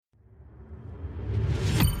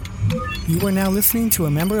You are now listening to a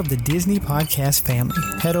member of the Disney Podcast family.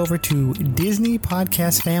 Head over to Disney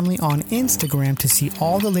Podcast Family on Instagram to see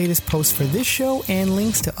all the latest posts for this show and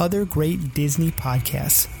links to other great Disney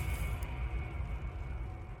podcasts.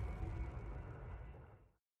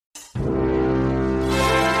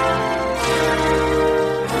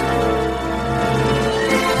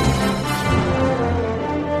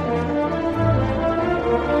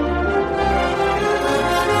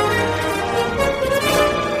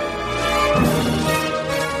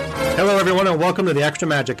 Hello, everyone, and welcome to the Extra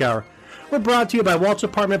Magic Hour. We're brought to you by Walt's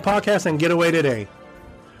Apartment Podcast and Getaway Today.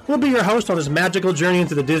 We'll be your host on this magical journey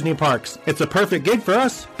into the Disney parks. It's a perfect gig for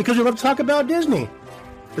us because we love to talk about Disney.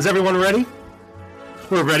 Is everyone ready?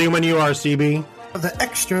 We're ready when you are, CB. The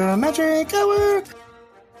Extra Magic Hour.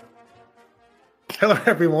 Hello,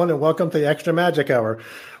 everyone, and welcome to the Extra Magic Hour.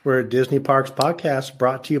 We're a Disney Parks podcast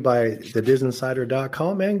brought to you by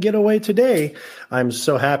thedisninsider.com and Getaway Today. I'm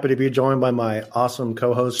so happy to be joined by my awesome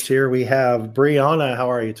co-hosts here. We have Brianna. How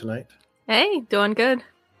are you tonight? Hey, doing good.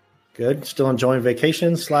 Good. Still enjoying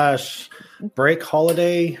vacation / break,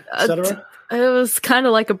 holiday, etc.? It was kind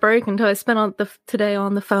of like a break until I spent today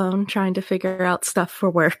on the phone trying to figure out stuff for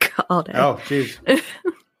work all day. Oh, geez.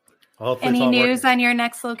 Any news on your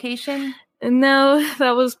next location? No,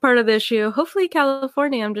 that was part of the issue. Hopefully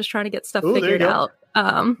California. I'm just trying to get stuff figured out.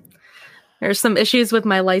 There's some issues with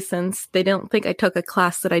my license. They don't think I took a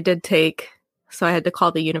class that I did take. So I had to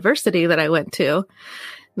call the university that I went to.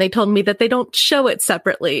 They told me that they don't show it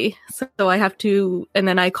separately. So I have to, and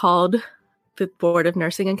then I called the Board of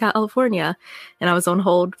Nursing in California and I was on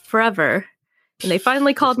hold forever. And they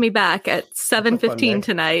finally called me back at 7:15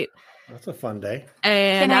 tonight. That's a fun day.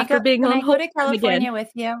 And after being on hold go to California with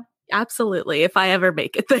you? Absolutely, if I ever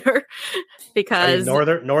make it there, because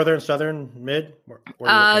northern, southern, mid.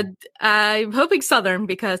 I'm hoping southern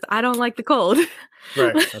because I don't like the cold.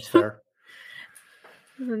 Right, that's fair.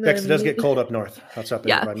 It does get cold up north. That's up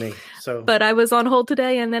by me. So, but I was on hold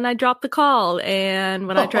today, and then I dropped the call. And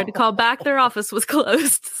when I tried to call back, their office was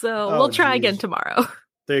closed. So we'll try again tomorrow.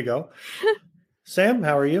 There you go. Sam,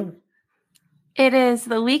 how are you? It is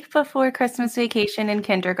the week before Christmas vacation in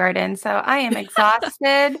kindergarten, so I am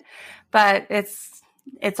exhausted, but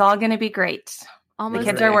it's all going to be great. Almost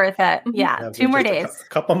the kids are worth it. Yeah, 2 more days. A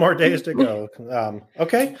couple more days to go.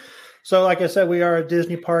 Okay. So like I said, we are a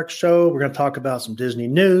Disney Parks show. We're going to talk about some Disney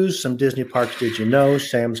news, some Disney Parks Did You Know?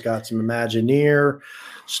 Sam's got some Imagineer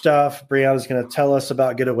stuff. Brianna's going to tell us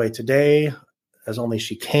about Getaway Today, as only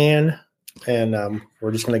she can. And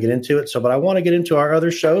we're just going to get into it. But I want to get into our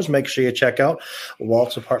other shows. Make sure you check out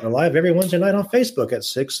Walt's Apartment Live every Wednesday night on Facebook at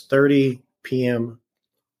 6:30 p.m.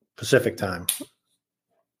 Pacific time.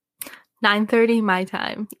 9:30 my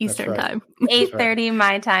time, Eastern time. 8:30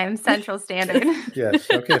 my time, Central Standard. Yes.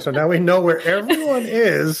 Okay. So now we know where everyone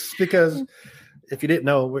is, because if you didn't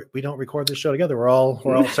know, we don't record this show together. We're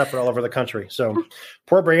all separate all over the country. So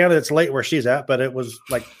poor Brianna, it's late where she's at, but it was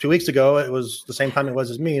like 2 weeks ago. It was the same time it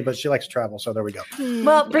was as me, but she likes to travel. So there we go.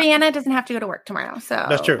 Well, Brianna doesn't have to go to work tomorrow. So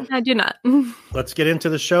that's true. I do not. Let's get into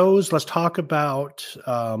the shows. Let's talk about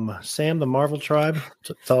Sam, the Marvel Tribe.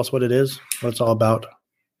 Tell us what it is, what it's all about.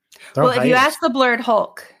 Well, if you ask the Blurred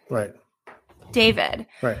Hulk, right, David,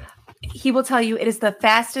 right, he will tell you it is the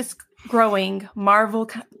fastest growing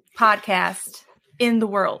Marvel podcast in the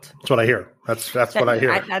world. That's what I hear. That's what I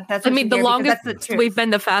hear. That's I mean, the longest we've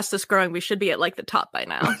been the fastest growing. We should be at like the top by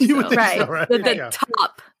now. You would think so, right? The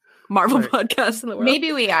top Marvel podcast in the world.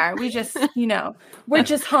 Maybe we are. We just, we're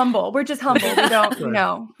just humble. We're just humble. We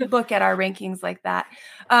don't, look at our rankings like that.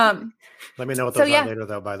 Let me know what those are later,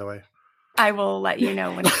 though, by the way. I will let you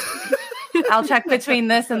know when I'll check between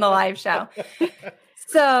this and the live show.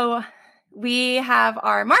 So we have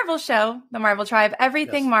our Marvel show, the Marvel Tribe,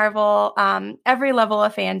 everything Marvel, every level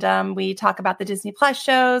of fandom. We talk about the Disney Plus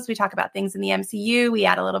shows. We talk about things in the MCU. We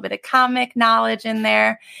add a little bit of comic knowledge in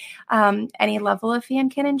there. Any level of fan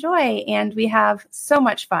can enjoy. And we have so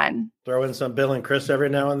much fun. Throw in some Bill and Chris every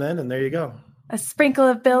now and then, and there you go. A sprinkle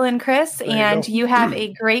of Bill and Chris, and you have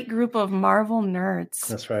a great group of Marvel nerds.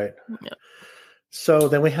 That's right. Yep. So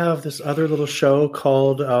then we have this other little show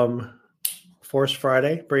called Force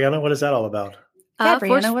Friday. Brianna, what is that all about? Yeah,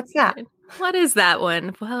 Brianna, what's that? What is that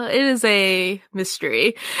one? Well, it is a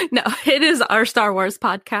mystery. No, it is our Star Wars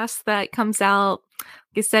podcast that comes out,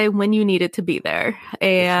 you say, when you need it to be there.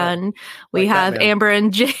 And we have Amber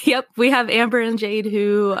and Jade. Yep, we have Amber and Jade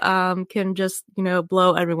who can just,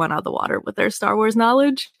 blow everyone out of the water with their Star Wars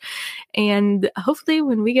knowledge. And hopefully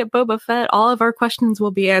when we get Boba Fett, all of our questions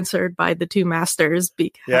will be answered by the two masters,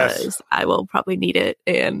 because I will probably need it.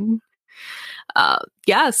 And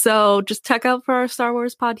so just check out for our Star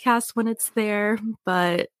Wars podcast when it's there.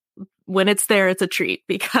 But when it's there, it's a treat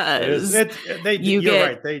because you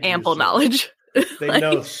get ample knowledge. They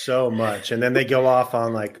know so much. And then they go off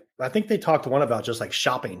on I think they talked to one about just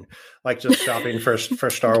shopping, just shopping for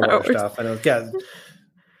Star Wars stuff. And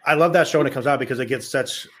I love that show when it comes out because it gets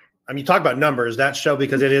such, you talk about numbers, that show,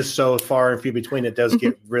 because it is so far and few between, it does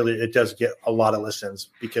get a lot of listens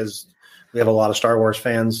because we have a lot of Star Wars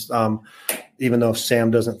fans. Even though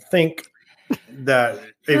Sam doesn't think that,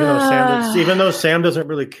 even though Sam doesn't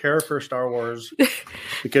really care for Star Wars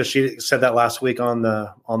because she said that last week on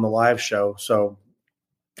the live show. So,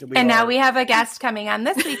 now we have a guest coming on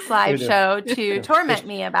this week's live show to torment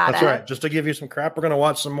me about it. That's right. Just to give you some crap. We're going to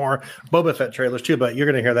watch some more Boba Fett trailers too, but you're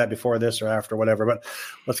going to hear that before this or after, whatever. But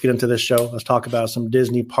let's get into this show. Let's talk about some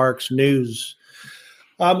Disney parks news.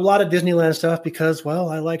 A lot of Disneyland stuff because,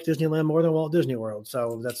 I like Disneyland more than Walt Disney World.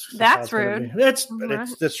 So that's rude. It's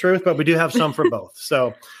the truth, but we do have some for both.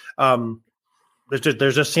 So it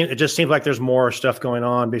just seems like there's more stuff going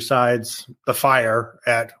on besides the fire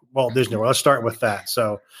at Walt Disney World. Let's start with that.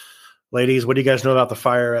 So, ladies, what do you guys know about the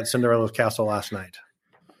fire at Cinderella's castle last night?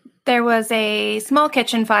 There was a small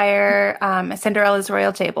kitchen fire at Cinderella's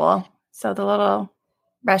Royal Table. So the little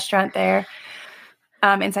restaurant there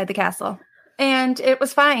inside the castle. And it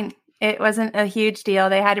was fine. It wasn't a huge deal.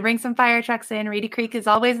 They had to bring some fire trucks in. Reedy Creek is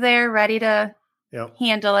always there, ready to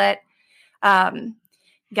handle it.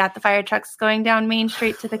 Got the fire trucks going down Main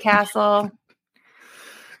Street to the castle.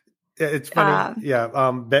 It's funny.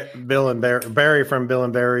 Bill and Barry from Bill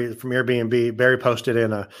and Barry from Airbnb. Barry posted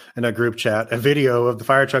in a group chat a video of the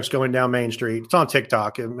fire trucks going down Main Street. It's on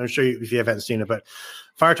TikTok. I'm sure if you haven't seen it, but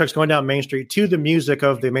fire trucks going down Main Street to the music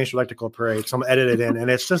of the Main Street Electrical Parade. Someone edited it in, and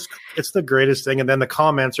it's the greatest thing. And then the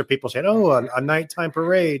comments are people saying, "Oh, a nighttime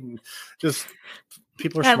parade," and just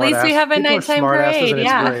people are at least we have a nighttime parade. It's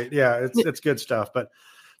great. Yeah, it's good stuff. But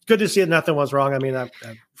it's good to see that nothing was wrong. I'd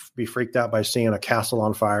be freaked out by seeing a castle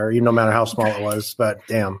on fire, no matter how small it was. But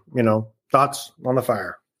damn, thoughts on the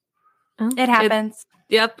fire? It happens.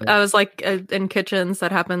 Yep. I was in kitchens,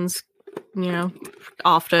 that happens,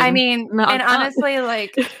 often. And honestly,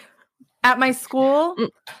 at my school,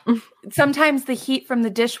 sometimes the heat from the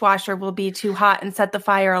dishwasher will be too hot and set the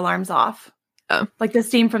fire alarms off. Oh. The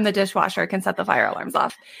steam from the dishwasher can set the fire alarms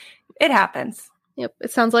off. It happens. Yep.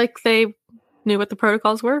 It sounds like they knew what the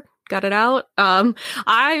protocols were, got it out.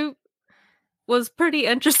 I was pretty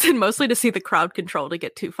interested mostly to see the crowd control to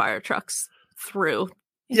get 2 fire trucks through.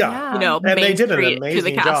 Yeah. And they did an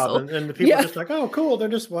amazing job. And the people are just oh, cool. They're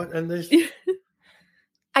just what? And they.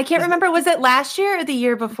 I can't remember. Was it last year or the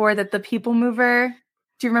year before that the People Mover?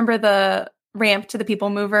 Do you remember the ramp to the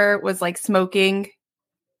People Mover was smoking?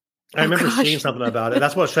 I remember seeing something about it.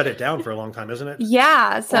 That's what shut it down for a long time, isn't it?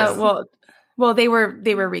 Yeah. So, well, they were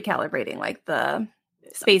recalibrating the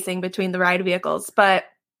spacing between the ride vehicles, but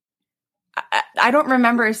I don't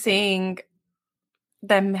remember seeing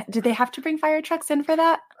them. Did they have to bring fire trucks in for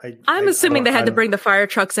that? I'm assuming they had to bring the fire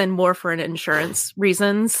trucks in more for insurance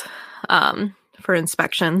reasons, for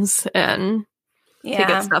inspections and to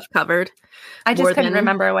get stuff covered. I just couldn't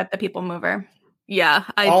remember what the People Mover. Yeah,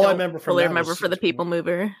 I remember for the People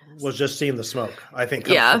Mover was just seeing the smoke. I think.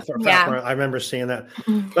 Yeah. I remember seeing that.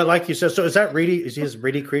 But like you said, so is that Reedy? Is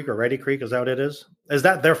Reedy Creek or Reedy Creek? Is that what it is? Is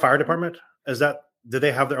that their fire department? Do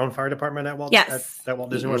they have their own fire department at Walt? Yes. At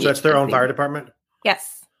Walt Disney World. So that's their own fire department.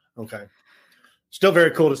 Yes. Okay. Still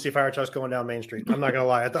very cool to see fire trucks going down Main Street. I'm not gonna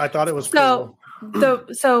lie. I thought it was cool.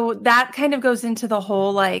 So that kind of goes into the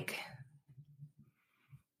whole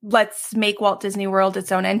let's make Walt Disney World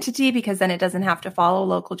its own entity because then it doesn't have to follow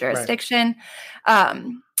local jurisdiction. Right.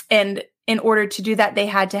 And in order to do that, they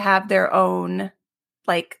had to have their own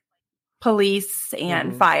police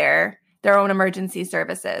and fire, their own emergency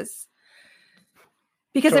services.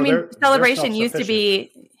 Because Celebration used to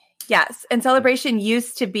be, and Celebration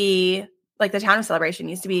used to be the town of Celebration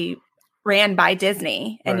used to be ran by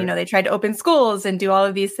Disney. And, they tried to open schools and do all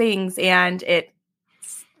of these things and it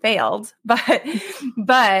failed, but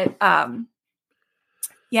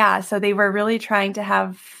so they were really trying to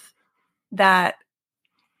have that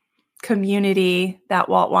community that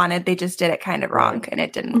Walt wanted. They just did it kind of wrong and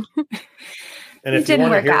it didn't. And if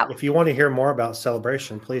you want to hear more about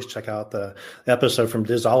Celebration, please check out the episode from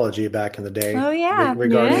Disology back in the day. Oh yeah,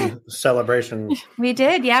 regarding Celebration. We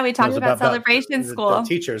did, we talked about Celebration School. The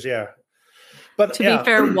teachers, But to be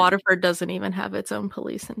fair, Waterford doesn't even have its own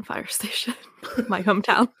police and fire station. My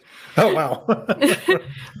hometown. Oh wow!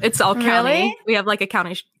 It's all county. Really? We have a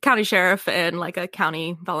county sheriff and a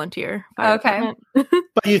county volunteer. Okay.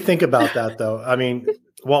 But you think about that though.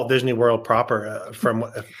 Walt Disney World proper, from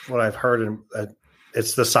what I've heard, and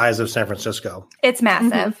it's the size of San Francisco. It's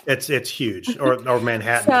massive. It's huge, or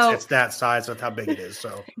Manhattan. So, it's that size. That's how big it is.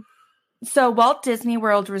 So Walt Disney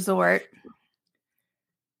World Resort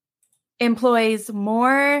employs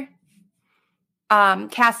more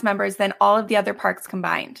cast members than all of the other parks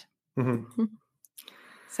combined. Mm-hmm.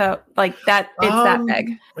 So like that, it's that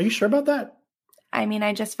big. Are you sure about that? I mean,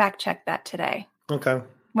 I just fact checked that today. Okay.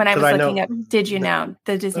 When I was looking up, did you know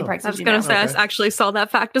the Disney parks? I was going to say, okay. I actually saw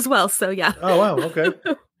that fact as well. So yeah. Oh wow. Okay.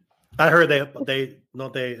 I heard they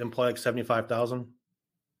employ like 75,000.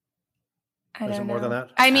 I don't Is it more know. than that?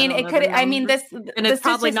 I mean, it could. I mean, this and it's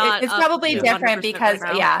probably not. It's probably different because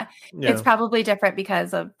right it's probably different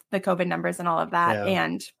because of the COVID numbers and all of that.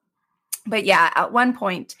 Yeah. But yeah, at one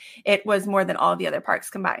point it was more than all the other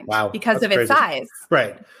parks combined. Wow, because of its size.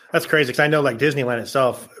 Right, that's crazy. Because I know like Disneyland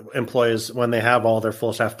itself employs, when they have all their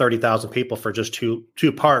full staff, 30,000 people for just two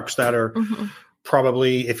parks that are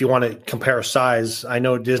probably, if you want to compare size, I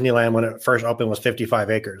know Disneyland when it first opened was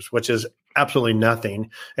 55 acres, which is absolutely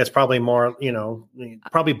nothing. It's probably more,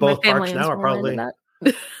 probably both parks now are probably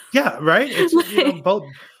yeah, right. It's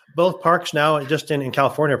both parks now, just in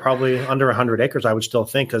California, are probably under 100 acres, I would still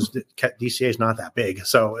think, because DCA is not that big.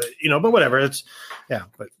 So, but whatever. It's,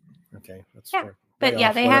 but okay. That's fair. But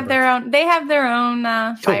yeah, they have their own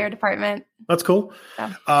fire department. That's cool.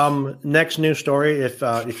 So. Next news story. If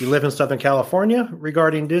you live in Southern California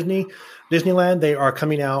regarding Disneyland, they are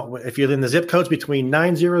coming out. If you're in the zip codes between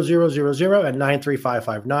 90000 and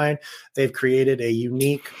 93559, they've created a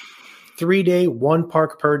unique 3-day, 1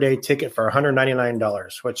 park per day ticket for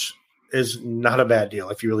 $199, which is not a bad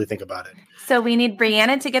deal if you really think about it. So we need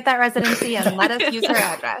Brianna to get that residency and let us use her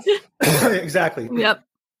address. Exactly. Yep.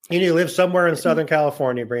 You need to live somewhere in Southern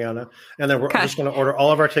California, Brianna, and then we're just going to order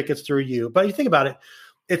all of our tickets through you. But you think about it,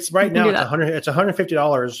 it's right now it's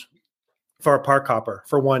 $150 for a park hopper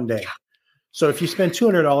for 1 day. So if you spend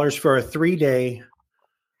 $200 for a 3-day,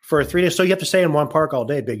 so you have to stay in one park all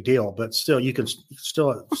day, big deal. But still, you could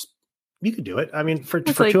do it. I mean, for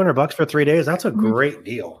 $200 for 3 days, that's a great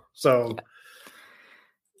deal. So,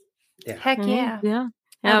 yeah. Heck yeah. Yeah.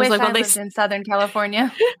 I wish I lived in Southern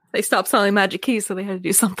California. They stopped selling magic keys, so they had to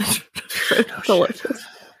do something delicious.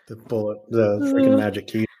 The freaking magic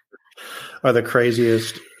keys are the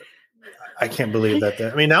craziest. I can't believe that.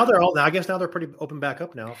 I mean, now I guess now they're pretty open back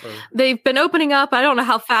up now. They've been opening up. I don't know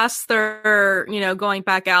how fast they're, going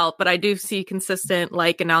back out, but I do see consistent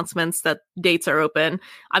announcements that dates are open.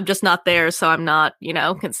 I'm just not there, so I'm not,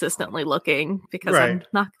 consistently looking because I'm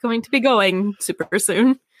not going to be going super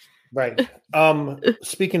soon. Right.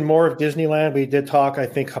 Speaking more of Disneyland, we did talk, I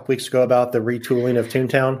think, a couple weeks ago about the retooling of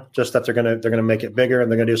Toontown, just that they're gonna make it bigger and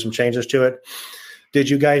they're gonna do some changes to it. Did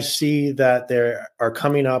you guys see that they are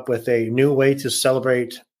coming up with a new way to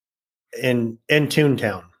celebrate in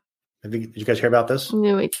Toontown? Did you guys hear about this?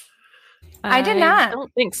 I did not. I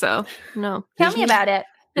don't think so. No. Tell me about it.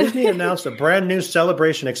 Disney announced a brand new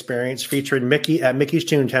celebration experience featuring Mickey at Mickey's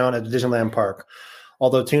Toontown at the Disneyland Park.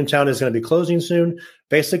 Although Toontown is going to be closing soon,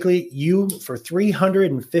 basically for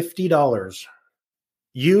 $350,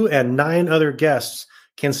 you and 9 other guests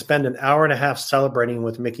can spend an hour and a half celebrating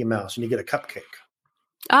with Mickey Mouse, and you get a cupcake.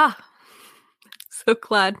 Ah, so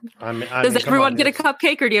glad. Does everyone get a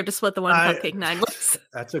cupcake, or do you have to split the one cupcake 9 ways?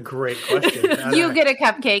 That's a great question. You get a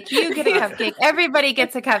cupcake. You get a cupcake. Everybody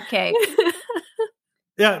gets a cupcake.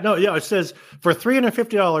 It says for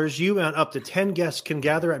 $350, you and up to 10 guests can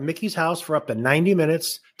gather at Mickey's house for up to 90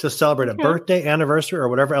 minutes to celebrate a birthday, anniversary, or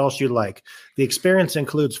whatever else you'd like. The experience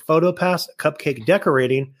includes photo pass, cupcake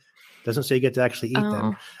decorating. Doesn't say you get to actually eat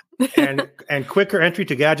them. And quicker entry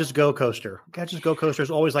to Gadget's Go Coaster. Gadget's Go Coaster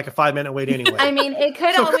is always like a 5-minute wait anyway. I mean, it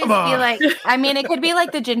could always be it could be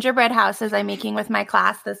like the gingerbread houses I'm making with my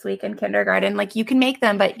class this week in kindergarten. Like, you can make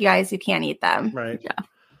them, but you guys, you can't eat them. Right. Yeah.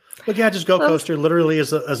 But Gadget's Go Coaster literally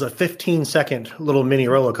is a 15-second little mini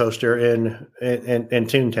roller coaster in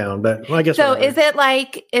Toontown. But I guess so. Is it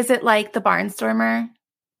like the Barnstormer?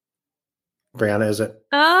 Brianna, is it?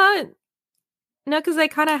 No, because they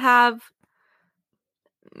kind of have.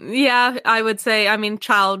 Yeah, I would say. I mean,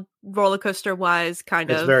 child roller coaster wise,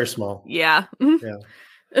 it's very small. Yeah. Yeah.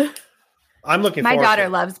 I'm looking. My daughter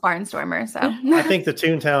loves Barnstormer, so I think the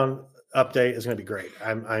Toontown update is going to be great.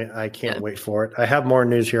 I can't wait for it. I have more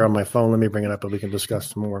news here on my phone. Let me bring it up and we can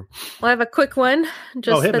discuss some more. Well, I have a quick one.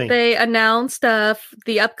 They announced the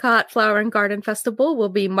Epcot Flower and Garden Festival will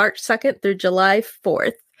be March 2nd through July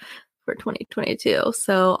 4th for 2022.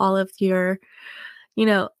 So all of your,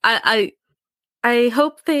 I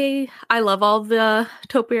hope I love all the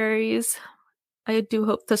topiaries. I do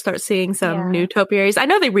hope to start seeing some new topiaries. I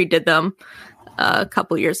know they redid them a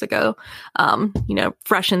couple years ago,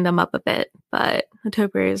 freshened them up a bit. But the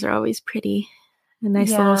topiaries are always pretty. A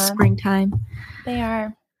nice little springtime. They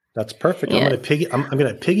are. That's perfect. Yeah. I'm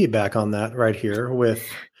gonna piggyback on that right here with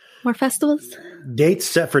more festivals. Dates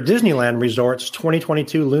set for Disneyland Resorts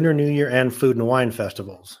 2022 Lunar New Year and Food and Wine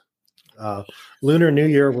festivals. Lunar New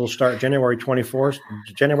Year will start January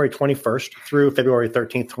 21st through February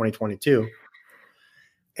 13th, 2022.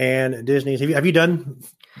 And Disney's. Have you done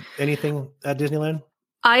anything at Disneyland?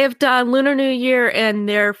 I have done Lunar New Year and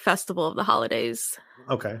their Festival of the Holidays.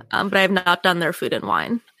 Okay. But I have not done their Food and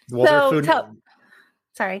Wine. Well,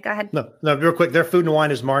 sorry, go ahead. No, real quick. Their Food and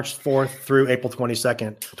Wine is March 4th through April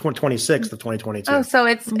 26th of 2022. Oh, so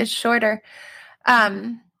it's shorter.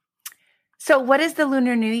 So what is the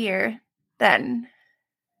Lunar New Year then?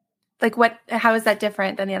 Like how is that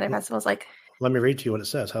different than the other festivals? Like, let me read to you what it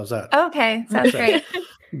says. How's that? Okay, sounds great.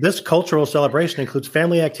 This cultural celebration includes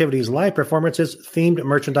family activities, live performances, themed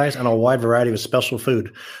merchandise, and a wide variety of special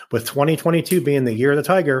food. With 2022 being the year of the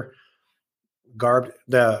tiger,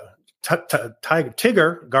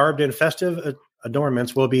 Tigger, garbed in festive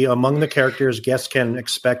adornments, will be among the characters guests can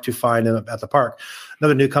expect to find at the park.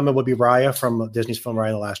 Another newcomer will be Raya from Disney's film Raya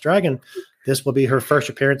and the Last Dragon. This will be her first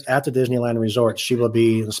appearance at the Disneyland Resort. She will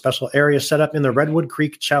be in a special area set up in the Redwood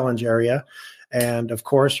Creek Challenge area. And, of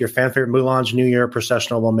course, your fan favorite Mulan's New Year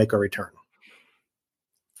processional will make a return.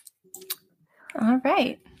 All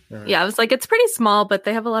right. Yeah, I was like, it's pretty small, but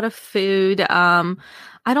they have a lot of food. I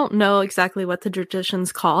don't know exactly what the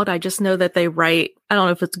tradition's called. I just know that they write, I don't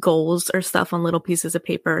know if it's goals or stuff on little pieces of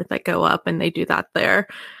paper that go up, and they do that there.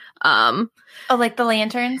 Like the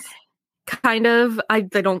lanterns? Kind of.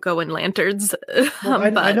 They don't go in lanterns.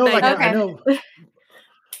 Well, I know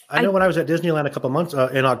when I was at Disneyland a couple months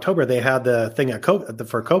in October, they had the thing at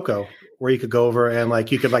for Coco where you could go over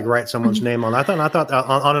and you could write someone's name on. I thought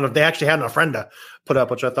on they actually had an ofrenda put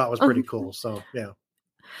up, which I thought was pretty cool. So yeah.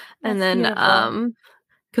 And then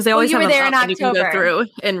because they always have there in October. You can go through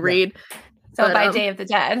and read. So by Day of the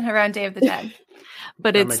Dead, around Day of the Dead.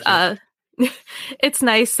 But it's it's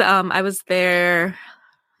nice. I was there.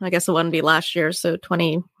 I guess it wouldn't be last year, so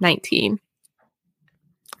 2019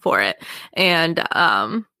 for it, and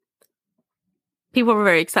people were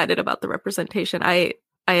very excited about the representation. I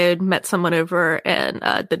had met someone over in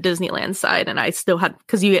the Disneyland side, and I still had,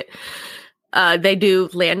 because they do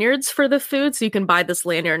lanyards for the food, so you can buy this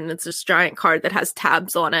lanyard, and it's this giant card that has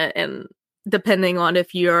tabs on it, and depending on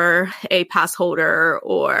if you're a pass holder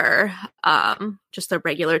or just a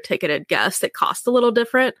regular ticketed guest, it costs a little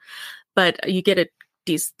different, but you get a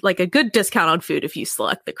good discount on food if you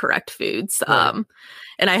select the correct foods. Right.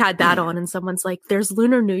 And I had that on, and someone's like, there's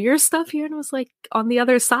Lunar New Year stuff here. And I was like, on the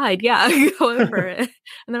other side. Yeah, go over it.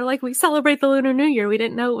 And they're like, we celebrate the Lunar New Year. We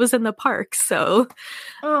didn't know it was in the park. So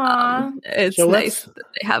it's nice that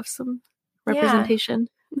they have some representation.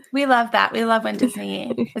 Yeah. We love that. We love when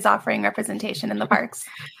Disney is offering representation in the parks.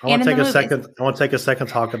 I want to take a second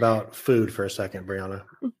to talk about food for a second, Brianna.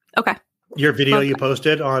 Okay. Your video you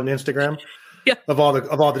posted on Instagram. Yeah. Of all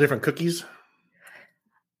the different cookies.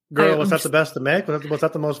 Girl, was that the best to make? Was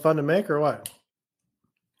that the most fun to make, or what?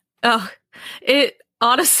 Oh,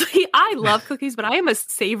 honestly, I love cookies, but I am a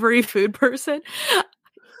savory food person.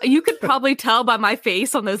 You could probably tell by my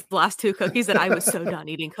face on those last two cookies that I was so done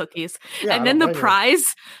eating cookies. Yeah, and then the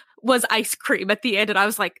prize was ice cream at the end, and I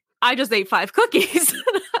was like, I just ate 5 cookies.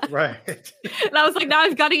 Right. And I was like, now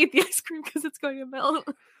I've got to eat the ice cream because it's going to melt.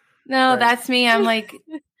 No, that's me. I'm like,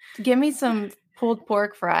 give me some pulled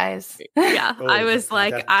pork fries. Yeah, I was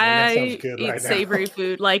like, I eat savory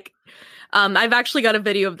food. I've actually got a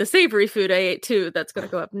video of the savory food I ate too. That's going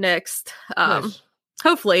to go up next. Nice.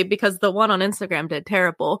 Hopefully, because the one on Instagram did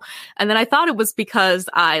terrible. And then I thought it was because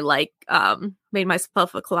I made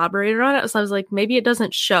myself a collaborator on it. So I was like, maybe it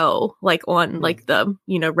doesn't show on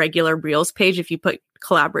the, regular Reels page if you put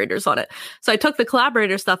collaborators on it. So I took the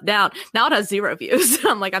collaborator stuff down. Now it has 0 views.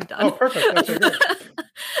 I'm like, I'm done. Oh, perfect. Okay, good.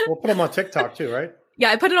 We'll put them on TikTok too, right? Yeah,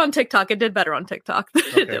 I put it on TikTok. It did better on TikTok than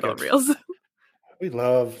it did on Reels. We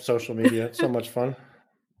love social media. It's so much fun.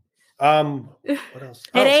 What else?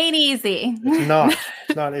 It ain't easy.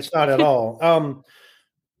 It's not at all.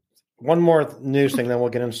 One more news thing, then we'll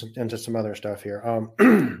get into some other stuff here.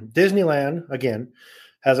 Disneyland, again,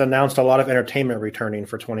 has announced a lot of entertainment returning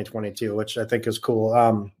for 2022, which I think is cool.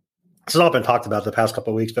 This has all been talked about the past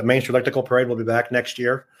couple of weeks, but Main Street Electrical Parade will be back next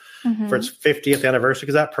year for its 50th anniversary,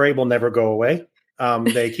 because that parade will never go away.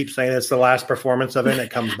 They keep saying it's the last performance of it, and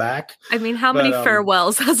it comes back. I mean, how many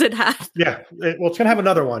farewells has it had? Yeah, it's going to have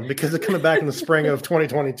another one because it's coming back in the spring of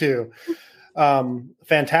 2022.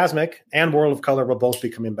 Fantasmic and World of Color will both be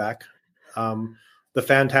coming back.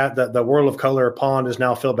 the World of Color pond is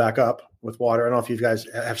now filled back up with water. I don't know if you guys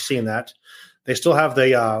have seen that. They still have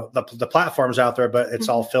the platforms out there, but it's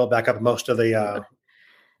all filled back up. Most of the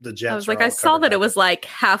jets. I was like, I saw that it was like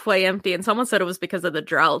halfway empty, and someone said it was because of the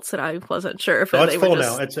droughts, and I wasn't sure if it's full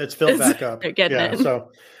now. It's filled back up. They're getting it.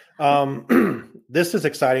 So this is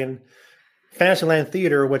exciting. Fantasyland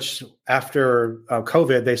Theater, which after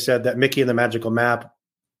COVID, they said that Mickey and the Magical Map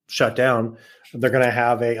shut down. They're going to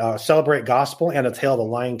have a Celebrate Gospel and a Tale of the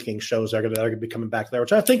Lion King shows that are going to be coming back there,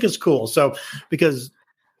 which I think is cool. So because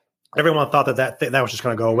everyone thought that was just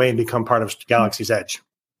going to go away and become part of Galaxy's Edge,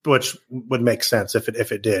 which would make sense if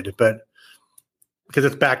it did, but because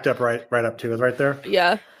it's backed up right up to it right there.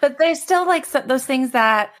 Yeah, but there's still like those things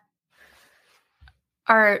that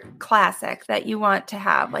are classic that you want to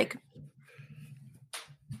have, like.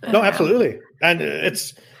 No, absolutely, and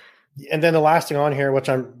then the last thing on here, which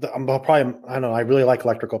I'm probably, I don't know, I really like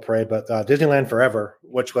Electrical Parade, but Disneyland Forever,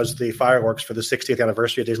 which was the fireworks for the 60th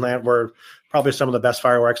anniversary of Disneyland, were probably some of the best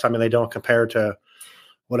fireworks. I mean, they don't compare to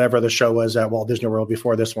whatever the show was at Walt Disney World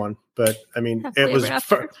before this one, but I mean,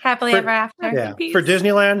 Happily Ever After. Yeah, for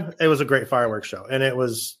Disneyland, it was a great fireworks show, and it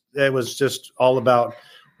was just all about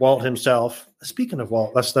Walt himself. Speaking of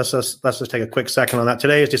Walt, let's just take a quick second on that.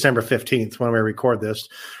 Today is December 15th when we record this.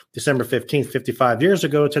 December 15th, 55 years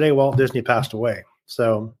ago today, Walt Disney passed away.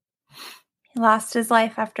 So he lost his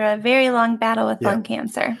life after a very long battle with lung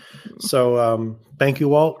cancer. So thank you,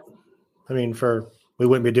 Walt. I mean, we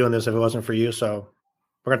wouldn't be doing this if it wasn't for you. So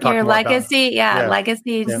we're going to talk your more legacy. about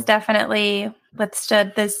Legacy has definitely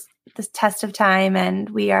withstood this test of time, and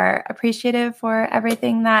we are appreciative for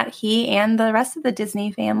everything that he and the rest of the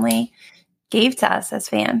Disney family gave to us as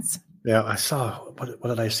fans. Yeah, I saw, what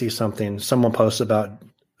did I see something? Someone posted about,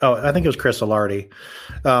 I think it was Chris Alardi.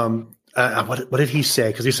 What did he say?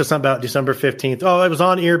 Because he said something about December 15th. Oh, it was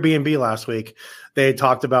on Airbnb last week. They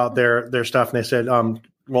talked about their stuff, and they said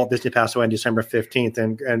Walt Disney passed away on December 15th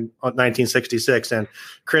and 1966. And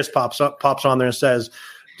Chris pops on there and says,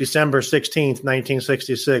 December 16th,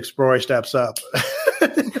 1966, Roy steps up.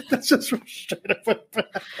 That's just straight up.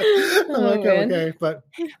 Okay.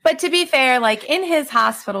 But to be fair, like in his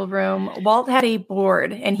hospital room, Walt had a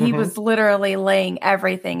board, and he was literally laying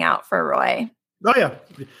everything out for Roy. Oh yeah,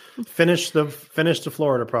 finish the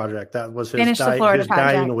Florida project. That was his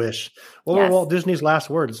dying wish. What were Walt Disney's last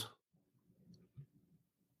words?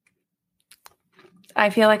 I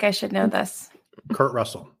feel like I should know this. Kurt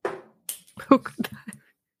Russell.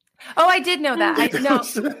 Oh, I did know that. I know.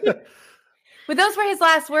 But those were his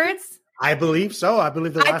last words? I believe so. I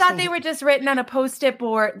thought they were just written on a Post-it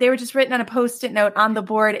board. They were just written on a Post-it note on the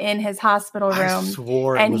board in his hospital room. I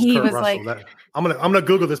swore and it was he Kurt was Russell. like, I'm gonna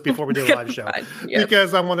Google this before we do a live show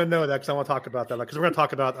because I want to know that, because I want to talk about that, because we're gonna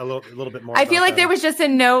talk about a little bit more. I feel like there was just a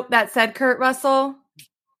note that said Kurt Russell,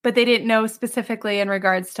 but they didn't know specifically in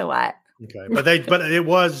regards to what. Okay, but it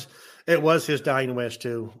was his dying wish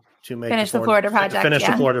to finish the Florida project.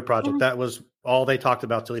 The Florida project. That was all they talked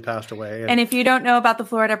about till he passed away. And if you don't know about the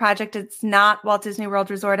Florida project, it's not Walt Disney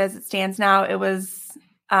World Resort as it stands now. It was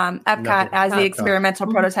Epcot as the experimental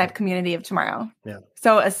prototype community of tomorrow. Yeah.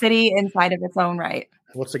 So a city inside of its own right.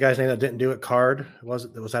 What's the guy's name that didn't do it?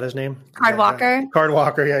 Was that his name? Card Walker. Card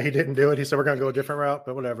Walker. Yeah, he didn't do it. He said, we're going to go a different route,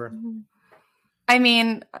 but whatever. I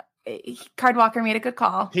mean, Card Walker made a good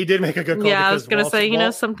call. He did make a good call. Yeah, I was going to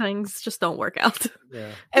say, some things just don't work out.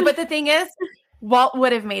 Yeah. But the thing is, Walt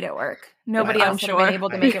would have made it work. Nobody else would have been able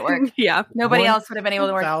to make it work. Yeah. Nobody else would have been able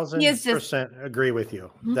to work. 1,000% agree with you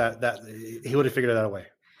that he would have figured out a way.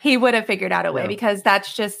 He would have figured out a way, because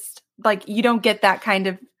that's just like, you don't get that kind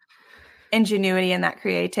of ingenuity and that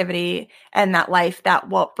creativity and that life that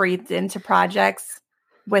Walt breathed into projects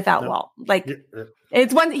without Walt. Like,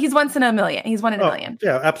 he's once in a million. He's one in a million.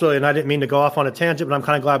 Yeah, absolutely. And I didn't mean to go off on a tangent, but I'm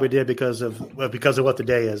kind of glad we did because of what the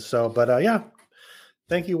day is. So, but yeah.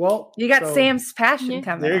 Thank you, Walt. You got Sam's passion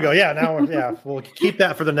coming. There you go. Yeah, now we'll keep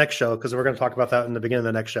that for the next show, because we're going to talk about that in the beginning of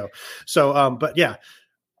the next show. So, but yeah,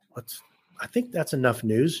 I think that's enough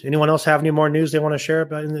news. Anyone else have any more news they want to share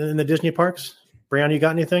about in the Disney parks? Brianna, you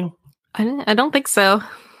got anything? I don't think so.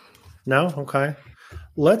 No? Okay.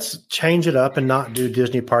 Let's change it up and not do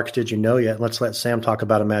Disney parks Did You Know yet. Let's let Sam talk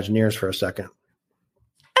about Imagineers for a second.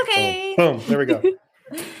 Okay. Boom. There we go.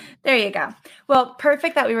 There you go. Well,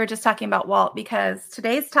 perfect that we were just talking about Walt, because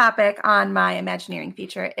today's topic on my Imagineering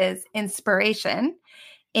feature is inspiration.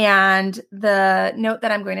 And the note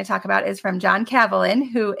that I'm going to talk about is from John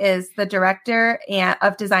Cavillin, who is the director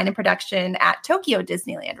of design and production at Tokyo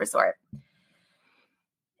Disneyland Resort.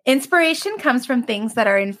 Inspiration comes from things that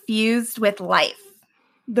are infused with life.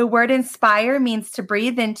 The word inspire means to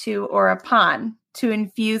breathe into or upon, to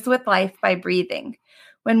infuse with life by breathing.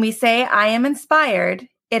 When we say, I am inspired,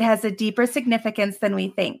 it has a deeper significance than we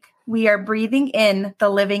think. We are breathing in the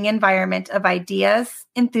living environment of ideas,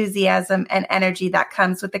 enthusiasm, and energy that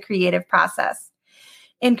comes with the creative process.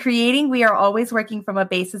 In creating, we are always working from a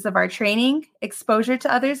basis of our training, exposure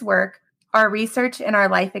to others' work, our research, and our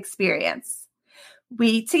life experience.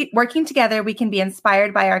 Working together, we can be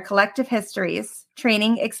inspired by our collective histories,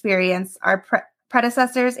 training experience, our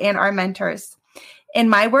predecessors, and our mentors. In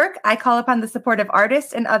my work, I call upon the support of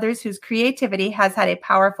artists and others whose creativity has had a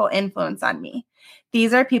powerful influence on me.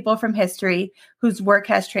 These are people from history whose work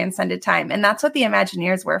has transcended time. And that's what the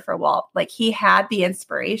Imagineers were for Walt. Like, he had the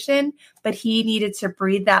inspiration, but he needed to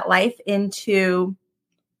breathe that life into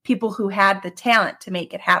people who had the talent to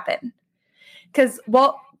make it happen. Because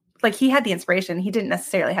Walt, like, he had the inspiration. He didn't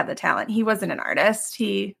necessarily have the talent. He wasn't an artist.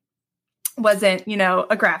 He wasn't,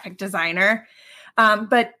 a graphic designer.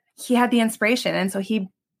 But he had the inspiration. And so he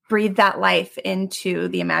breathed that life into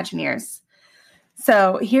the Imagineers.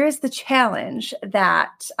 So here's the challenge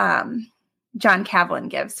that John Kavlin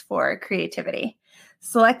gives for creativity.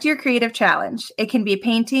 Select your creative challenge. It can be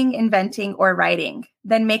painting, inventing, or writing.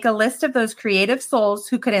 Then make a list of those creative souls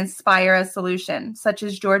who could inspire a solution, such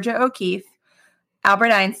as Georgia O'Keeffe,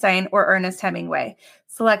 Albert Einstein, or Ernest Hemingway.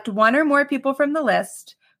 Select one or more people from the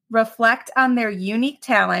list. Reflect on their unique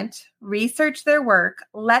talent, research their work,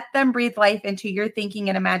 let them breathe life into your thinking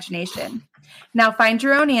and imagination. Now find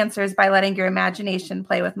your own answers by letting your imagination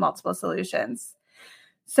play with multiple solutions.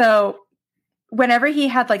 So whenever he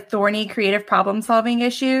had thorny creative problem solving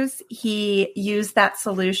issues, he used that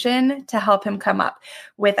solution to help him come up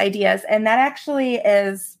with ideas. And that actually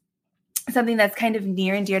is something that's kind of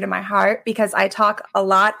near and dear to my heart, because I talk a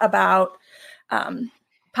lot about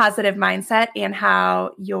positive mindset and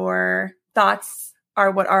how your thoughts are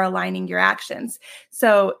what are aligning your actions.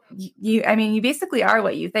 So you basically are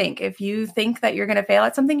what you think. If you think that you're going to fail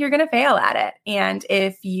at something, you're going to fail at it. And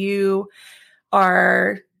if you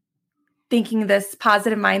are thinking this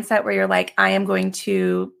positive mindset where you're like, I am going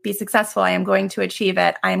to be successful, I am going to achieve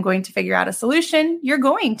it, I am going to figure out a solution, you're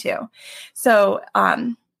going to. So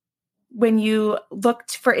when you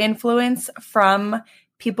looked for influence from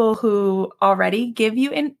people who already give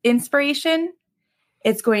you inspiration,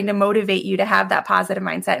 it's going to motivate you to have that positive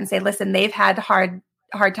mindset and say, listen, they've had hard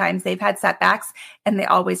times, they've had setbacks, and they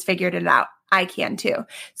always figured it out. I can too.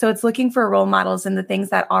 So it's looking for role models in the things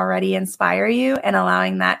that already inspire you and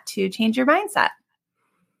allowing that to change your mindset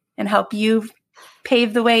and help you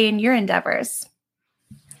pave the way in your endeavors.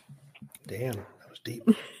 Damn, that was deep.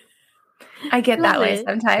 I get that way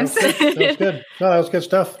sometimes. That was good. No, that was good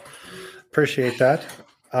stuff. Appreciate that.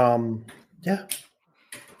 Yeah.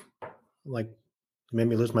 Made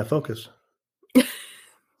me lose my focus.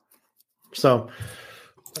 So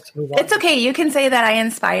let's move on. It's okay. You can say that I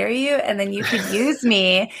inspire you, and then you could use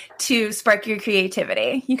me to spark your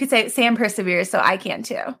creativity. You could say Sam perseveres, so I can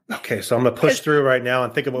too. Okay, so I'm going to push through right now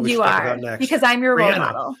and think of what we should talk about next. Because I'm your role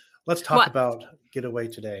model. Let's talk about Getaway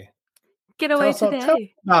Today. Getaway Today. Tell us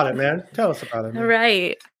about it, man. Tell us about it, man.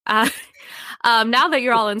 Right. Now that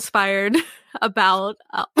you're all inspired about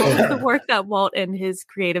all of the work that Walt and his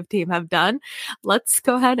creative team have done, let's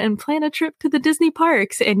go ahead and plan a trip to the Disney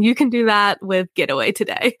parks. And you can do that with Getaway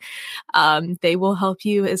Today. They will help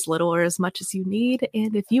you as little or as much as you need.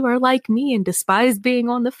 And if you are like me and despise being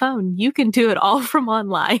on the phone, you can do it all from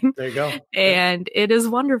online. There you go. And it is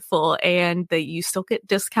wonderful. And you still get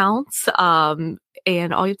discounts.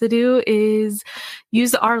 And all you have to do is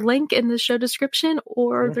use our link in the show description,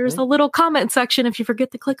 or there's a little comment section if you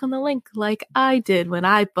forget to click on the link, like I did when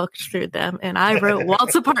I booked through them, and I wrote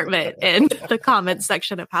Walt's apartment in the comment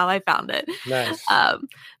section of how I found it. Nice.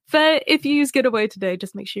 But if you use Getaway Today,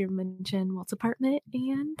 just make sure you mention Walt's apartment,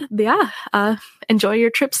 and enjoy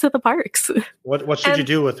your trips to the parks. What should you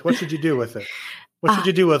do with it? What should you do with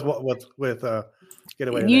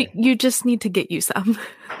Getaway Today? You just need to get you some.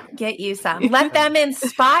 Get you some. Let them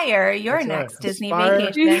inspire your next Disney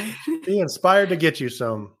vacation. Be inspired to get you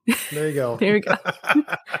some. There you go. There we go.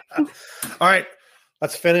 All right.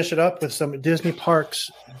 Let's finish it up with some Disney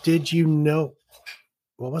parks. Did you know?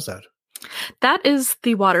 What was that? That is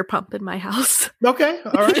the water pump in my house. Okay.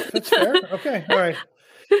 All right. That's fair. Okay. All right.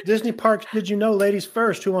 Disney parks. Did you know? Ladies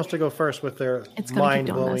first. Who wants to go first with their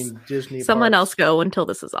mind-blowing Disney Someone parks? else go until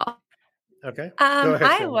this is off. Okay. Go ahead,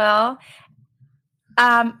 I will.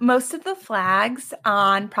 Most of the flags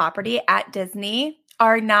on property at Disney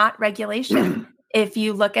are not regulation. If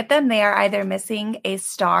you look at them, they are either missing a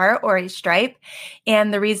star or a stripe.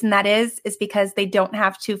 And the reason that is because they don't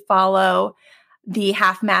have to follow the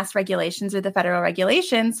half-mast regulations or the federal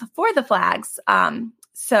regulations for the flags.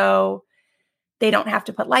 So They don't have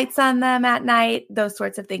to put lights on them at night, those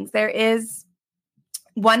sorts of things. There is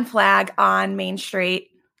one flag on Main Street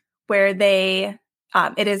where they,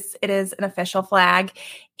 it is an official flag,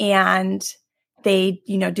 and they,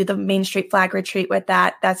 do the Main Street flag retreat with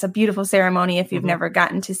that. That's a beautiful ceremony if you've never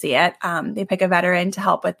gotten to see it. They pick a veteran to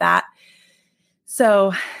help with that.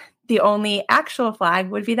 So the only actual flag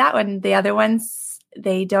would be that one. The other ones,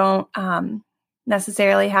 they don't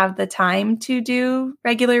necessarily have the time to do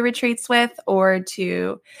regular retreats with, or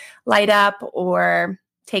to light up or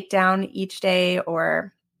take down each day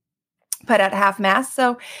or put out half mast.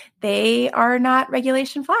 So they are not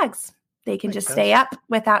regulation flags. They can just stay up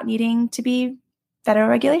without needing to be federal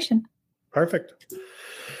regulation. Perfect.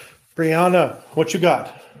 Brianna, what you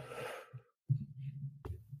got?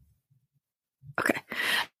 Okay.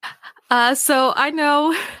 So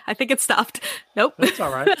I think it stopped. Nope. That's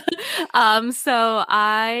all right. So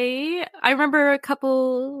I remember a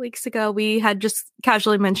couple weeks ago, we had just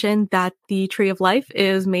casually mentioned that the Tree of Life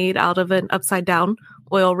is made out of an upside down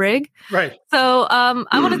oil rig. Right. So,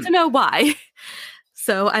 I wanted to know why.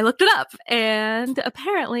 So I looked it up, and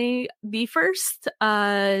apparently the first,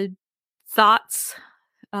 thoughts,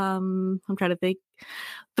 I'm trying to think.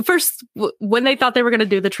 The first, when they thought they were going to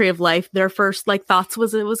do the Tree of Life, their first thoughts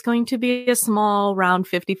was it was going to be a small, round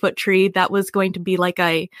 50-foot tree that was going to be like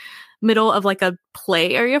a middle of a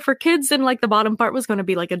play area for kids, and the bottom part was going to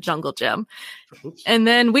be like a jungle gym. Oops. And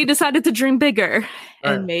then we decided to dream bigger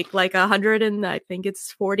and make 100 and I think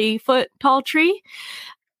it's 40-foot tall tree.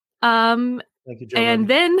 Thank you, and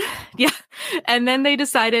then they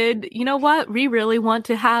decided, you know what? We really want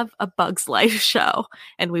to have a Bugs Life show,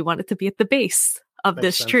 and we want it to be at the base of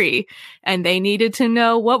this tree. And they needed to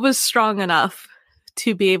know what was strong enough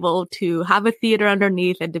to be able to have a theater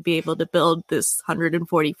underneath and to be able to build this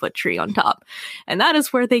 140-foot tree on top. And that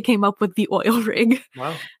is where they came up with the oil rig.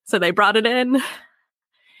 Wow. So they brought it in,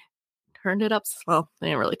 turned it up. Well, they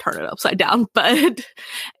didn't really turn it upside down,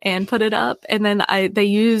 and put it up. And then they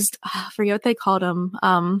used, I forget what they called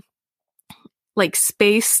them,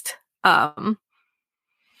 spaced,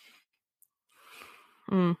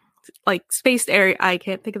 spaced area. I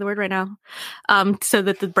can't think of the word right now. So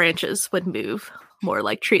that the branches would move more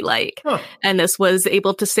like tree-like. Huh. And this was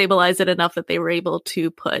able to stabilize it enough that they were able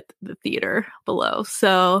to put the theater below.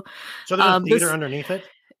 So there's a theater underneath it?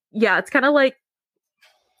 Yeah, it's kind of like,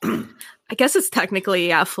 I guess it's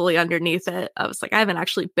technically, fully underneath it. I was I haven't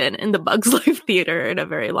actually been in the Bugs Life Theater in a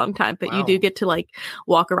very long time, but you do get to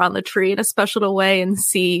walk around the tree in a special way and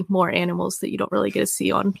see more animals that you don't really get to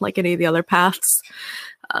see on any of the other paths.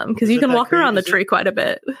 Because you can walk around the tree quite a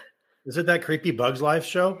bit. Is it that creepy Bugs Life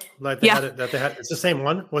show? They had it's the same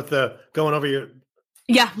one with the going over your.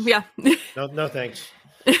 Yeah. No, thanks.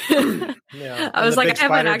 Yeah. I was I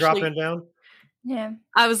haven't actually dropping down. Yeah.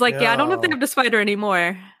 I was I don't know if they have the spider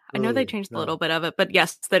anymore. I know they changed a little bit of it, but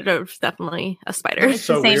yes, there's definitely a spider. It's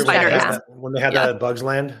so weird when they had that at Bugs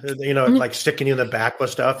Land, sticking you in the back with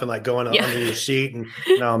stuff and going under your seat. And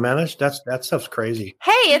no, man, that stuff's crazy.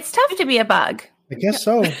 Hey, it's tough to be a bug. I guess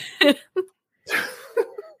so.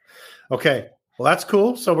 Okay. Well, that's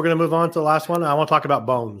cool. So we're going to move on to the last one. I want to talk about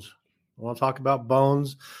bones. Bones,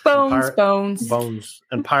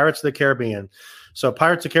 and Pirates of the Caribbean. So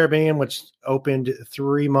Pirates of the Caribbean, which opened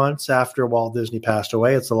 3 months after Walt Disney passed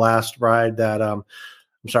away. It's the last ride that,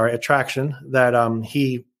 attraction that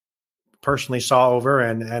he personally saw over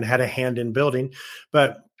and had a hand in building.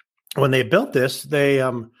 But when they built this, they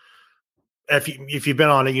if you've been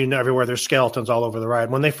on it, you know everywhere there's skeletons all over the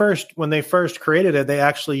ride. When they first created it, they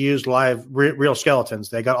actually used real skeletons.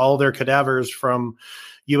 They got all their cadavers from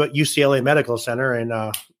UCLA Medical Center and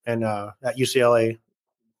at UCLA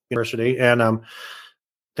University, and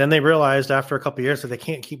then they realized after a couple of years that they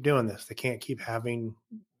can't keep doing this. They can't keep having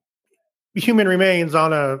human remains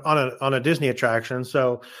on a Disney attraction.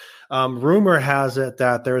 So rumor has it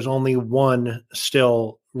that there's only one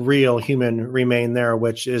still real human remain there,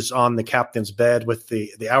 which is on the captain's bed with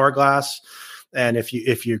the hourglass. And if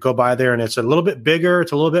you go by there, and it's a little bit bigger,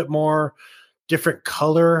 it's a little bit more different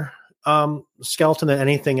color skeleton than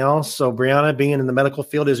anything else. So Brianna, being in the medical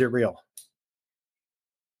field, is it real?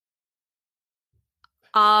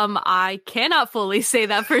 I cannot fully say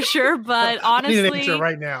that for sure, but honestly, I need an answer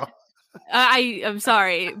right now. I'm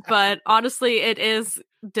sorry, but honestly, it is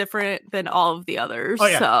different than all of the others. Oh,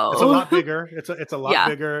 yeah. So it's a lot bigger. It's a lot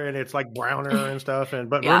bigger, and it's browner and stuff.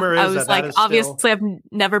 But rumor is that is obviously still... I've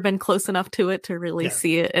never been close enough to it to really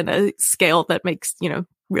see it in a scale that makes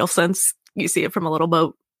real sense. You see it from a little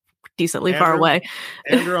boat decently far away.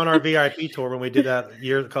 Andrew on our VIP tour, when we did that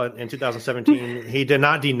year in 2017, he did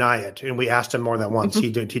not deny it, and we asked him more than once. He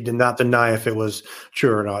did not deny if it was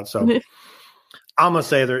true or not. So I'm gonna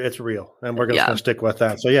say that it's real, and we're just gonna stick with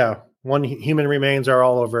that. So yeah, one human remains are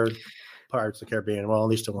all over Pirates of the Caribbean. Well, at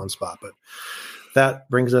least in one spot. But that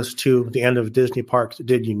brings us to the end of Disney Parks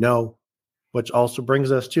Did You Know, which also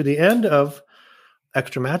brings us to the end of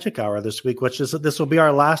Extra Magic Hour this week, which is this will be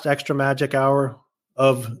our last Extra Magic Hour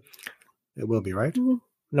of. It will be, right?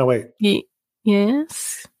 No, wait.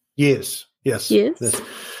 Yes.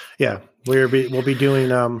 Yeah, we'll be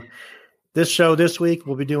doing this show this week.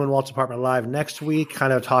 We'll be doing Walt's Apartment Live next week,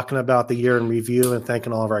 kind of talking about the year in review and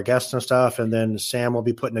thanking all of our guests and stuff. And then Sam will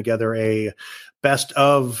be putting together a best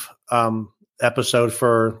of episode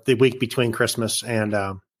for the week between Christmas and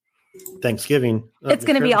Thanksgiving. It's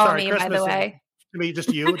going to be all me, Christmas, by the way. I mean,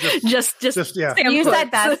 just you, just yeah. You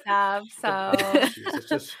said best of, so it's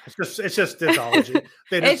just Disology.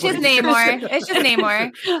 It's just Namor. It's just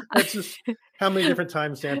Namor. It's just how many different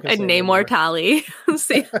times Sam can a say Namor tally.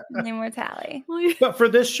 Namor tally. But for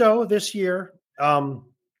this show this year,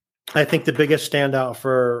 I think the biggest standout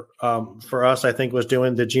for us, I think, was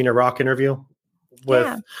doing the Gina Rock interview.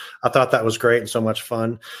 I thought that was great and so much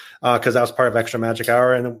fun because that was part of Extra Magic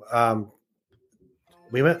Hour, and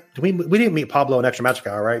we didn't meet Pablo in Extra Magic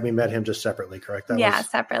Hour, right? We met him just separately, correct?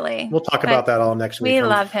 Separately. We'll talk about that all next week. We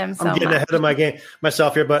love him so much. I'm getting ahead of my game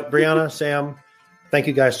myself here, but Brianna, Sam, thank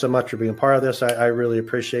you guys so much for being part of this. I really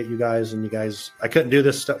appreciate you guys, and you guys. I couldn't do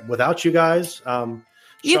this stuff without you guys.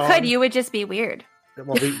 You could. You would just be weird.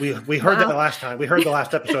 Well, we heard that the last time. We heard the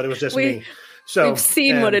last episode. It was just me. So we've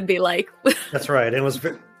seen what it'd be like. That's right. It was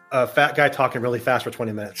a fat guy talking really fast for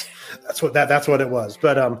 20 minutes. That's what it was.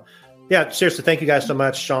 But yeah, seriously, thank you guys so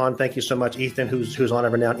much. Sean, thank you so much. Ethan, who's on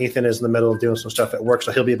every now. Ethan is in the middle of doing some stuff at work,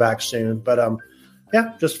 so he'll be back soon. But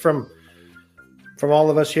yeah, just from all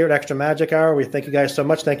of us here at Extra Magic Hour, we thank you guys so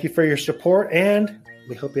much. Thank you for your support, and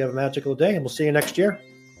we hope you have a magical day, and we'll see you next year.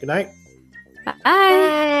 Good night.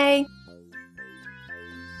 Bye.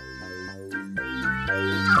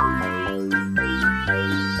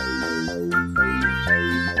 Bye.